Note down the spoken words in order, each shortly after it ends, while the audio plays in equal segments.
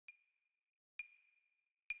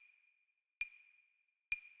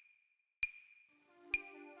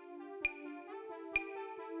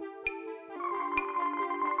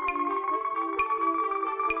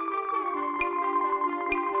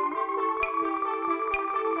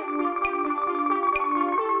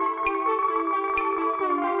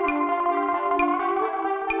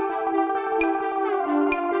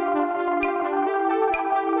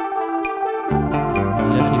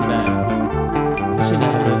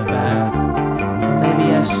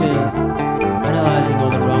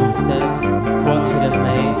steps, what could have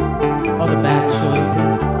made all the bad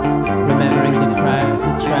choices, remembering the cracks,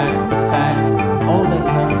 the tracks, the facts, all that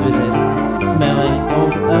comes with it, smelling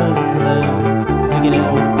old early cologne, looking at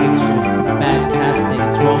old pictures, bad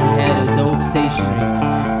castings, wrong headers, old stationery,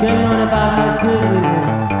 going on about how good we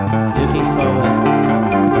were, looking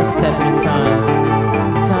forward, a step at a time.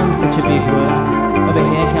 Time's such a big word, over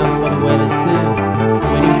here counts for the weather too,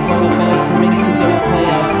 waiting for the bell to ring to go play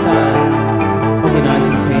outside,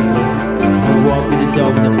 organizing papers, a walk with a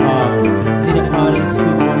dog in the park, dinner parties,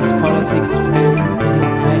 coupons, politics, friends, getting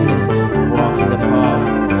pregnant, walk in the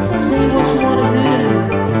park, saying what you wanna do to me,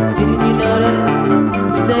 didn't you notice?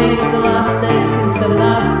 Today was the last day since the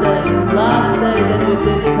last day that we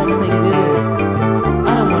did something good.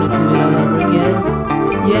 I don't wanna do it all over again,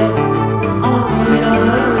 yet I want to do it all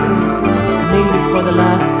over again, maybe for the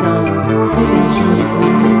last time, say what you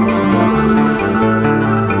wanna do.